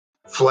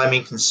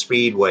Flemington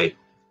Speedway,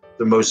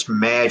 the most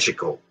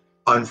magical,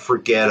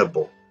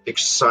 unforgettable,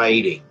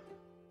 exciting,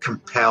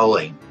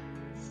 compelling,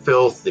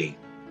 filthy,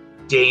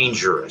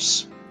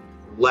 dangerous,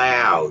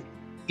 loud,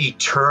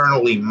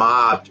 eternally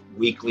mobbed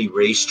weekly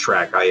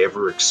racetrack I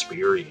ever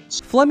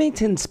experienced.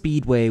 Flemington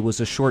Speedway was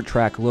a short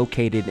track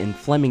located in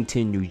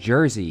Flemington, New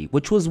Jersey,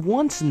 which was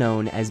once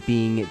known as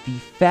being the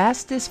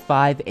fastest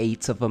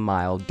 5/8 of a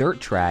mile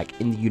dirt track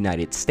in the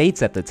United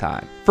States at the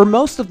time. For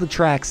most of the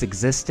track's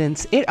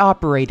existence, it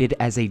operated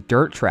as a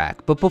dirt track,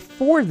 but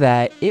before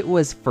that, it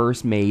was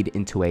first made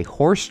into a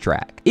horse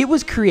track. It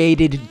was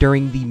created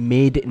during the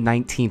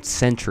mid-19th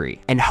century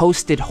and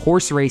hosted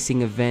horse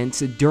racing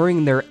events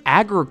during their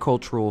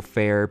agricultural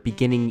fair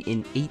beginning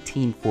in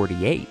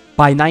 1848.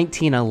 By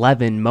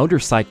 1911,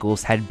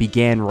 motorcycles had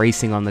began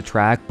racing on the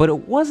track, but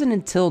it wasn't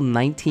until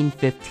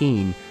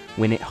 1915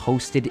 when it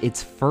hosted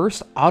its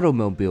first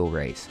automobile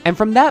race. And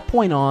from that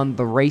point on,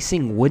 the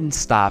racing wouldn't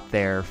stop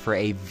there for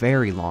a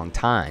very long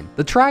time.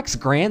 The track's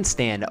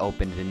grandstand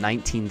opened in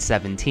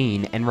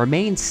 1917 and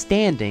remained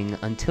standing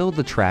until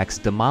the track's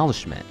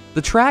demolishment.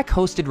 The track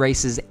hosted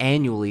races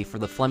annually for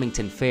the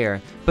Flemington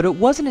Fair, but it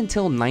wasn't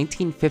until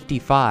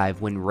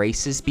 1955 when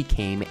races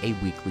became a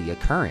weekly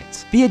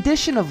occurrence. The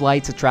addition of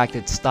lights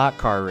attracted stock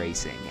car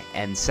racing,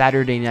 and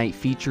Saturday night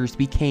features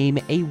became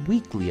a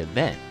weekly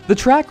event. The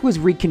track was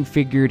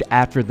reconfigured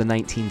after the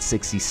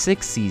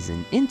 1966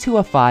 season into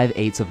a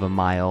 5/8 of a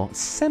mile,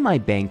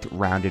 semi-banked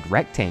rounded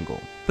rectangle.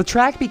 The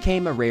track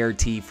became a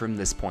rarity from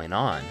this point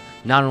on.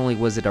 Not only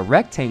was it a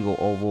rectangle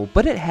oval,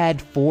 but it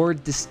had 4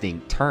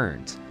 distinct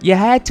turns. You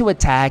had to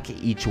attack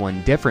each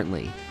one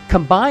differently.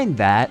 Combine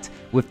that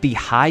with the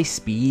high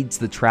speeds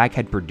the track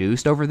had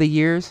produced over the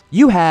years,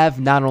 you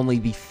have not only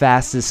the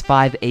fastest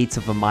 5/8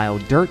 of a mile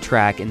dirt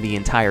track in the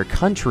entire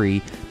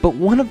country, but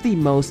one of the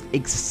most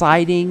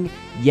exciting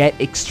yet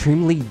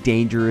extremely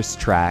dangerous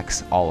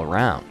tracks all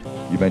around.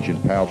 You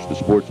mentioned Pouch, the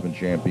sportsman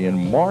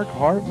champion. Mark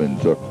Hartman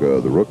took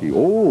the rookie.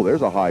 Oh,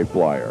 there's a high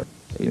flyer.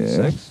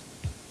 86.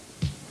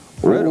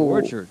 Fred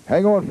Orchard.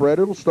 Hang on, Fred.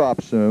 It'll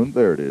stop soon.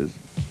 There it is.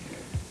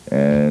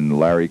 And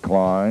Larry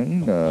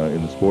Klein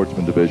in the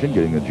sportsman division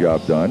getting the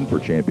job done for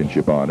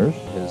championship honors.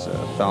 His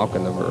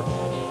Falcon number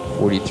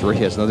 43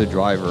 has another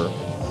driver.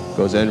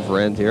 Goes end for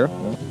end here.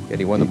 And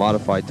he won the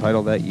modified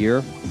title that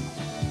year.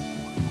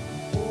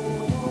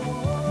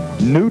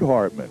 Newt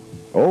Hartman.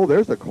 Oh,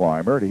 there's the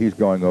climber. He's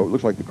going over.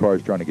 Looks like the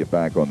car's trying to get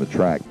back on the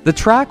track. The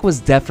track was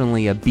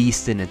definitely a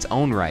beast in its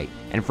own right,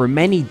 and for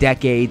many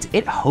decades,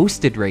 it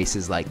hosted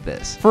races like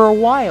this. For a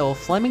while,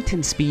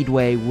 Flemington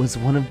Speedway was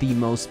one of the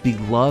most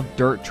beloved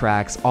dirt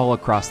tracks all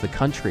across the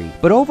country,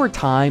 but over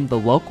time, the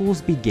locals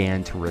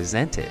began to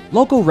resent it.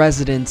 Local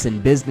residents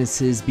and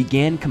businesses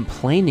began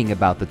complaining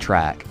about the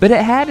track, but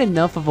it had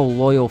enough of a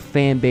loyal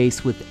fan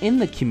base within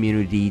the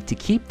community to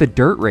keep the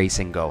dirt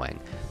racing going.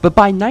 But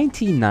by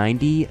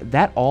 1990,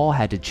 that all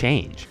had to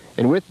change.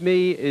 And with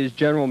me is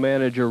General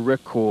Manager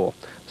Rick Cool,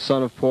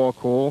 son of Paul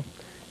Cool.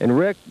 And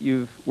Rick,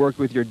 you've worked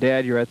with your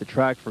dad here at the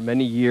track for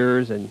many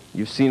years, and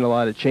you've seen a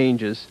lot of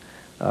changes.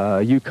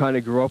 You kind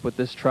of grew up with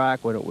this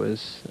track when it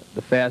was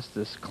the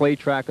fastest clay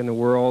track in the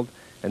world,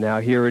 and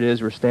now here it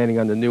is, we're standing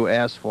on the new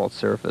asphalt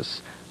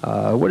surface.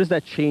 What does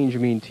that change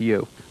mean to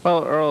you?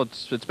 Well, Earl,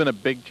 it's been a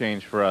big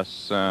change for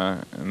us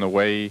in the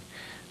way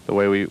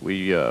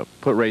we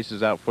put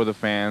races out for the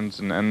fans,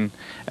 and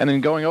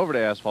then going over to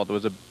asphalt, it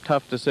was a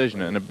tough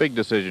decision and a big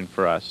decision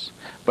for us.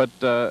 But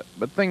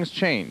things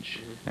change,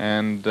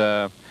 and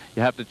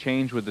you have to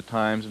change with the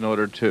times in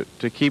order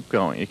to keep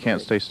going. You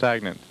can't stay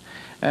stagnant.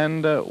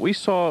 And we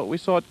saw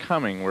it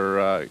coming,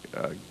 where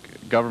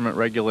government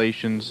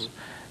regulations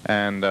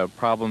and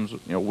problems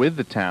with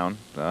the town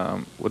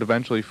would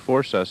eventually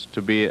force us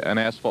to be an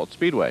asphalt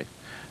speedway.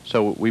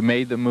 So we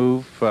made the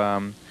move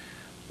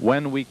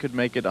when we could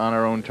make it on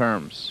our own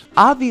terms.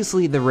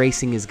 Obviously, the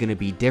racing is going to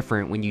be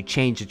different when you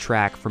change a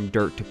track from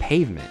dirt to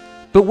pavement.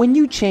 But when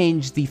you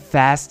change the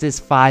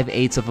fastest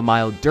 5/8 of a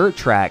mile dirt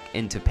track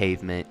into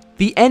pavement,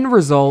 the end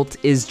result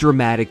is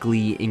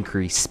dramatically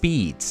increased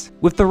speeds.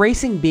 With the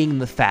racing being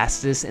the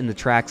fastest in the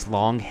track's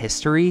long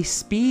history,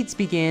 speeds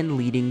began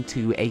leading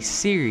to a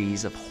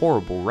series of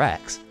horrible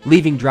wrecks,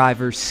 leaving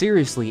drivers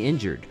seriously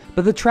injured.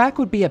 But the track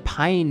would be a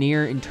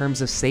pioneer in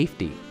terms of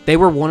safety. They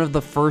were one of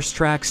the first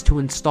tracks to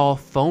install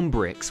foam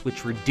bricks,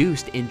 which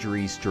reduced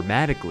injuries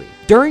dramatically.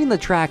 During the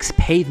track's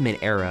pavement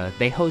era,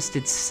 they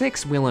hosted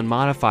 6 wheel and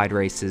modified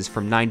races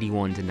from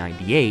 91 to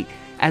 98,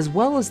 as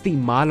well as the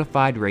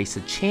Modified Race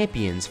of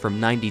Champions from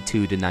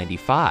 92 to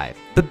 95.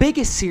 The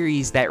biggest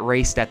series that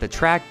raced at the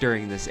track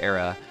during this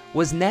era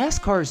was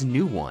NASCAR's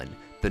new one,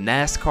 the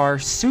NASCAR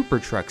Super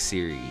Truck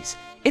Series.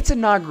 Its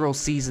inaugural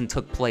season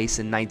took place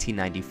in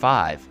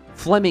 1995,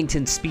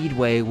 Flemington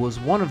Speedway was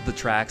one of the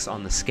tracks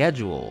on the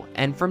schedule,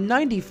 and from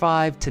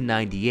 95 to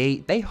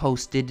 98 they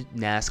hosted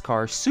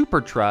NASCAR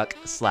Super Truck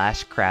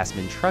 /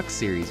 Craftsman Truck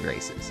Series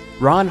races.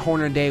 Ron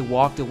Hornaday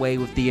walked away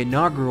with the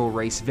inaugural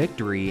race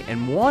victory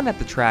and won at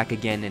the track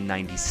again in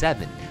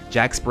 97.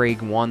 Jack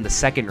Sprague won the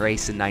second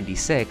race in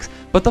 96,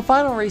 but the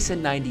final race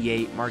in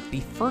 98 marked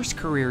the first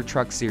career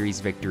Truck Series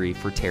victory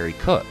for Terry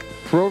Cook.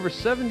 For over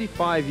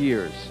 75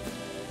 years,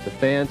 the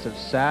fans have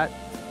sat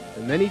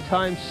and many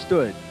times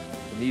stood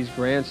in these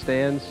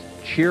grandstands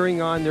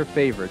cheering on their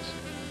favorites.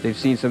 They've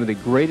seen some of the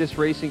greatest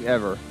racing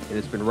ever, and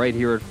it's been right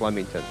here at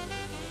Flemington.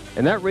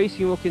 And that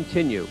racing will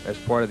continue as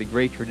part of the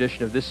great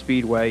tradition of this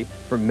speedway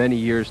for many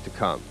years to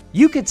come.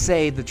 You could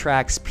say the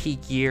track's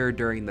peak year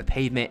during the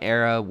pavement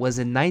era was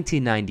in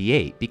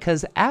 1998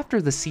 because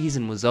after the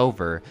season was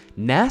over,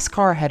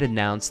 NASCAR had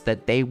announced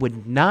that they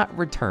would not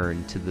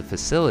return to the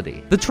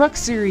facility. The Truck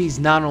Series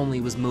not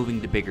only was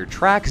moving to bigger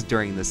tracks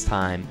during this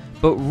time,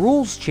 but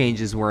rules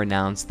changes were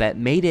announced that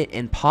made it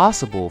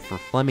impossible for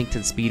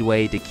Flemington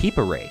Speedway to keep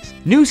a race.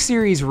 New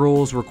series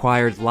rules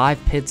required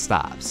live pit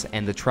stops,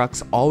 and the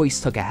trucks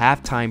always took a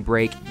halftime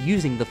break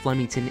using the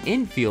Flemington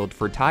infield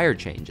for tire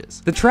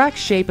changes. The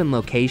track's shape and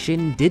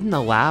location didn't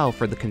allow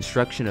for the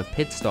construction of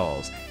pit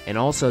stalls, and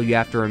also you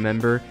have to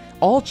remember,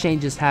 all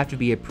changes have to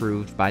be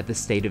approved by the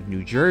state of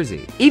New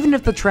Jersey. Even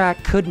if the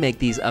track could make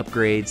these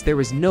upgrades, there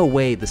was no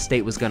way the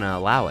state was going to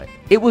allow it.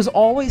 It was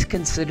always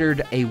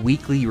considered a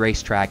weekly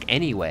racetrack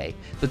anyway.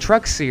 The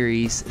Truck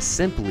Series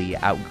simply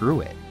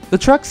outgrew it. The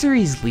Truck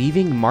Series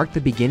leaving marked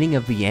the beginning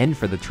of the end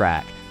for the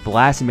track. The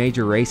last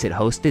major race it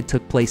hosted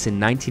took place in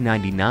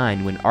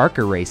 1999 when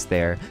ARCA raced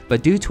there,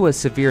 but due to a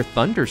severe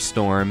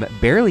thunderstorm,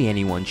 barely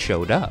anyone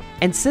showed up.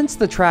 And since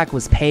the track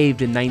was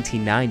paved in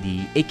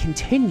 1990, it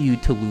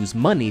continued to lose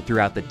money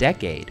throughout the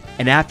decade.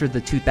 And after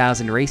the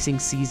 2000 racing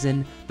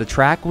season, the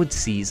track would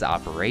cease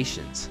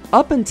operations.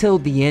 Up until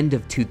the end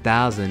of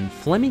 2000,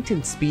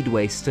 Flemington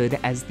Speedway stood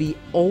as the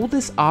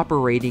oldest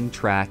operating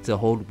track to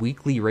hold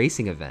weekly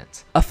racing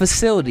events. A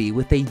facility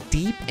with a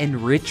deep and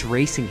rich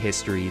racing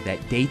history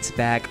that dates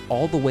back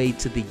all the way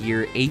to the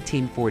year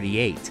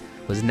 1848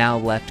 was now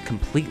left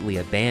completely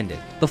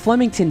abandoned. The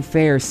Flemington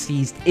Fair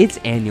ceased its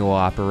annual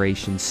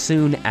operations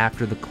soon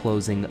after the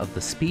closing of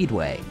the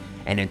speedway.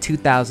 And in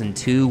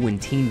 2002, when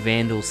teen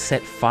vandals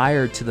set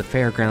fire to the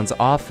fairgrounds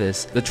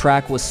office, the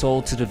track was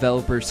sold to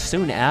developers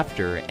soon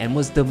after and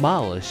was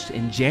demolished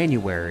in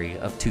January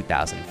of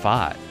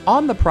 2005.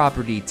 On the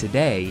property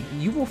today,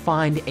 you will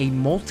find a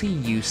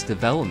multi-use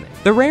development.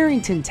 The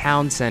Rarrington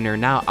Town Center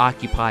now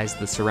occupies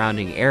the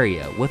surrounding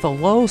area, with a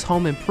Lowe's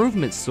home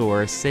improvement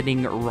store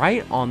sitting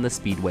right on the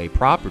Speedway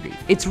property.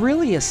 It's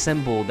really a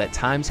symbol that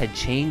times had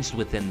changed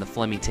within the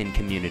Flemington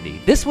community.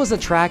 This was a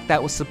track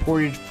that was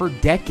supported for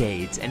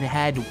decades and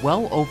had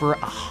well over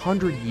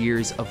 100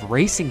 years of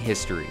racing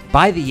history.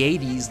 By the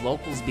 80s,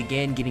 locals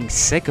began getting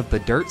sick of the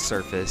dirt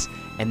surface,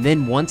 and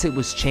then once it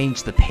was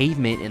changed to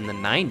pavement in the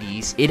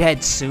 90s, it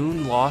had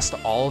soon lost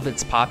all of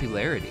its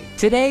popularity.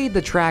 Today,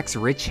 the track's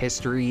rich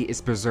history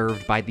is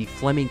preserved by the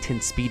Flemington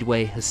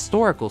Speedway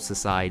Historical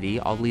Society.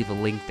 I'll leave a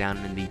link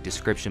down in the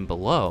description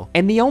below.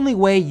 And the only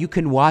way you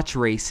can watch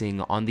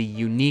racing on the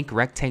unique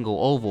rectangle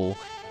oval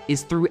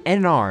is through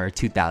NR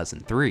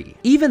 2003.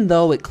 Even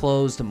though it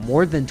closed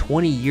more than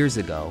 20 years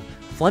ago,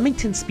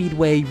 Flemington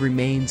Speedway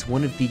remains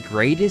one of the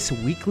greatest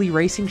weekly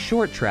racing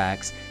short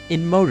tracks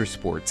in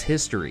motorsports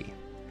history.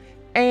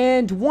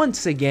 And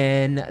once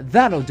again,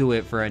 that'll do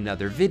it for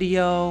another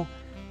video.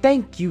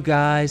 Thank you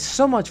guys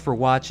so much for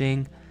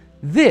watching.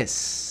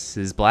 This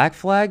is Black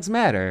Flags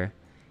Matter.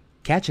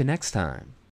 Catch you next time.